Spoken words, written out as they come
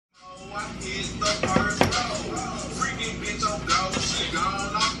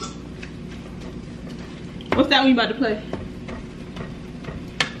What's that one you about to play?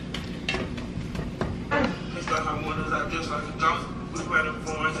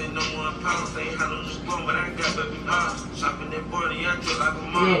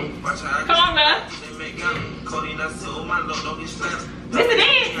 Come on, man. Listen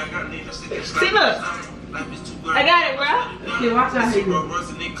in. See, look. I got it, bro. Here, watch out here.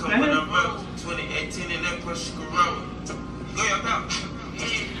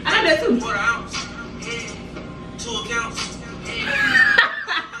 I know that too. 2 accounts.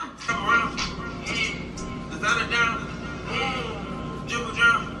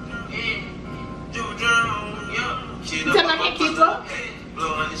 Tell me I can't keep up.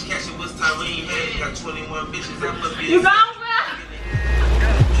 You gone, bro?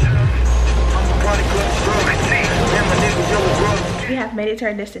 We have made it to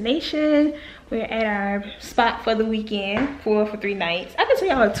our destination. We're at our spot for the weekend for 3 nights. I can tell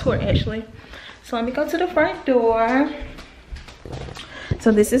y'all a tour actually. So let me go to the front door.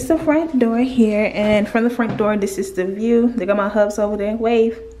 So this is the front door here, and from the front door, this is the view. They got my hubs over there.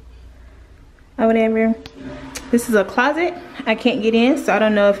 Wave. Over there. This is a closet. I can't get in, so I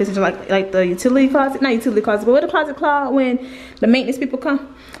don't know if it's like the utility closet. Not utility closet, but what the closet called when the maintenance people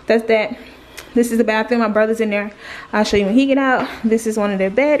come. That's that. This is the bathroom. My brother's in there. I'll show you when he get out. This is one of their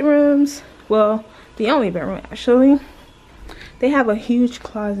bedrooms. Well, the only bedroom actually. They have a huge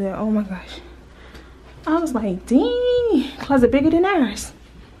closet. Oh my gosh. I was like, dang, closet bigger than ours.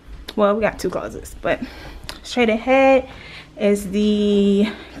 Well, we got 2 closets, but straight ahead is the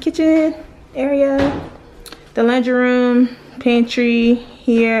kitchen area, the laundry room, pantry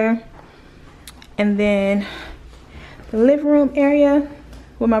here, and then the living room area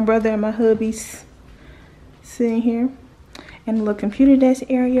with my brother and my hubbies sitting here, and the little computer desk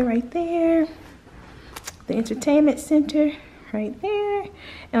area right there, the entertainment center right there.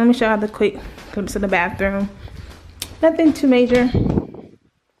 And let me show you the quick glimpse of the bathroom. Nothing too major.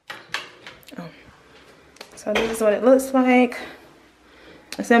 Oh. So this is what it looks like.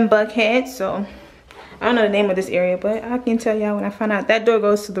 It's in Buckhead, so I don't know the name of this area, but I can tell y'all when I find out. That door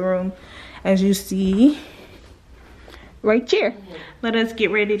goes to the room, as you see right here. Let us get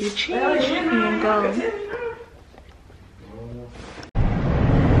ready to change and go.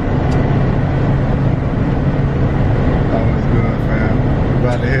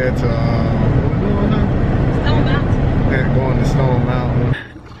 About to head to Stone Mountain. Going to Stone Mountain.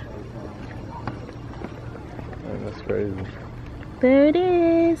 Man, that's crazy. There it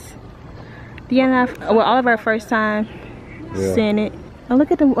is. Deanna, well, all of our first time seeing it. Oh,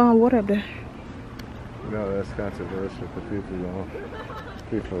 look at the water up there. No, that's controversial for people, though.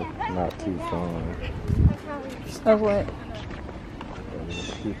 People not too fond. Of what?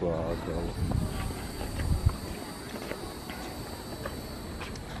 People are all trouble.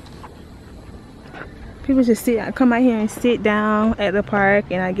 People just come out here and sit down at the park,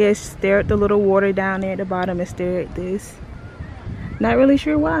 and I guess stare at the little water down there at the bottom and stare at this. Not really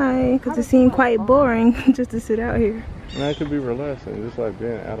sure why, because it seemed quite boring just to sit out here. And that could be relaxing, just like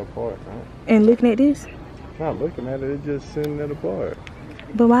being at a park, right? And looking at this? Not looking at it, it's just sitting at a park.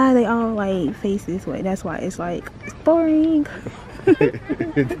 But why are they all like face this way? That's why it's like, it's boring.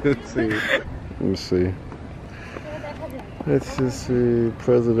 Let's see. Let's just see,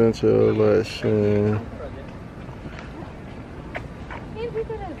 presidential election.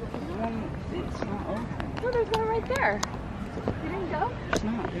 Oh, there's one right there. You didn't go? It's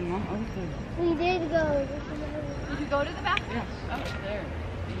not open. We did go. Did you go to the bathroom? Yes. Oh, there.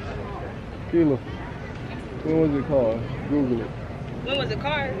 Keila, when was it called? Google it. When was it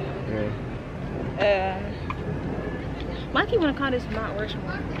called? Yeah. Why do you want to call this Mount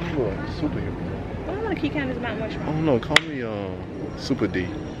Rushmore? What? Superhero. Why do I want to keep counting this Mount I Rushmore? don't know, call me Super D.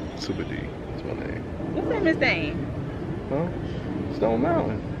 Super D, that's my name. What's that Miss thing? Huh? Stone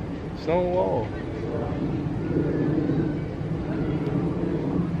Mountain. Stone Wall.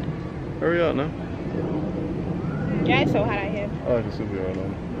 Hurry up now. Yeah, it's so hot out here. I like the superhero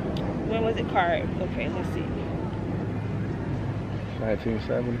number. When was it carved? Okay, let's see.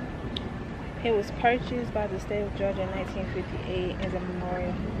 1970. It was purchased by the state of Georgia in 1958 as a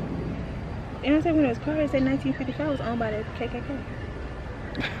memorial. And I said when it was carved, it said 1955. It was owned by the KKK.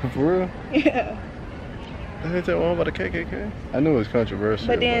 For real? Yeah. They said one about the KKK? I knew it was controversial.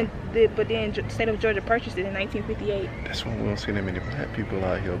 But then the state of Georgia purchased it in 1958. That's why we don't see that many black people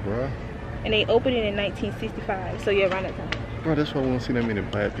out here, bro. And they opened it in 1965. So yeah, around that time. Bro, that's why we don't see that many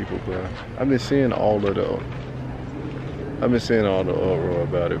black people, bro. I've been seeing all the uproar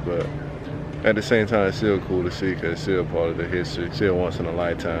about it, but at the same time, it's still cool to see because it's still part of the history, still once in a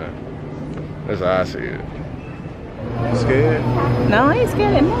lifetime. That's how I see it. You scared? No, I ain't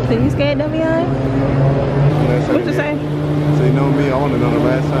scared of nothing. You scared, Davion? What you say? So you know me, I want to know the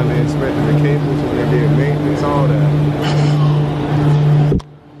last time they inspected the cables when they did maintenance, all that.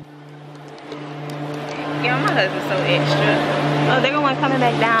 Yeah, my husband's so extra. Oh, they're gonna want coming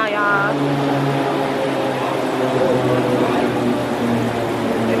back down, y'all.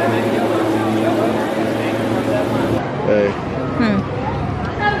 Hey.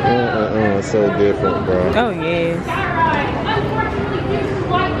 So different, bro. Oh, yes. Unfortunately, due to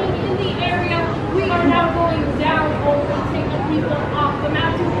lightning in the area, we are now going down over taking people off the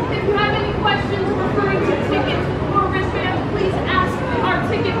mountain. If you have any questions referring to tickets or wristbands, please ask our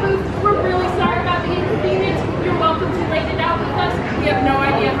ticket booth. We're really sorry about the inconvenience. You're welcome to wait it out with us. We have no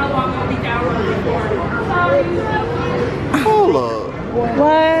idea how long we'll be down for. Sorry. Hold up.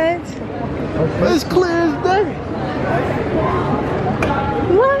 What? It's clear as day.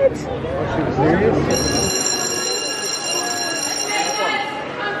 What?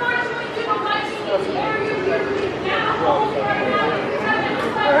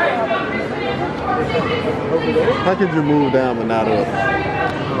 How could you move down but not up?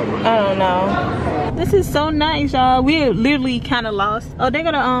 I don't know. This is so nice, y'all. We're literally kind of lost. Oh, they're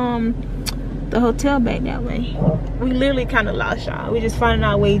gonna the hotel back that way. We literally kind of lost, y'all. We just finding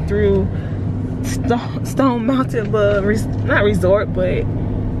our way through Stone Mountain, not resort, but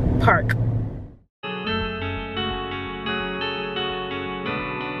park.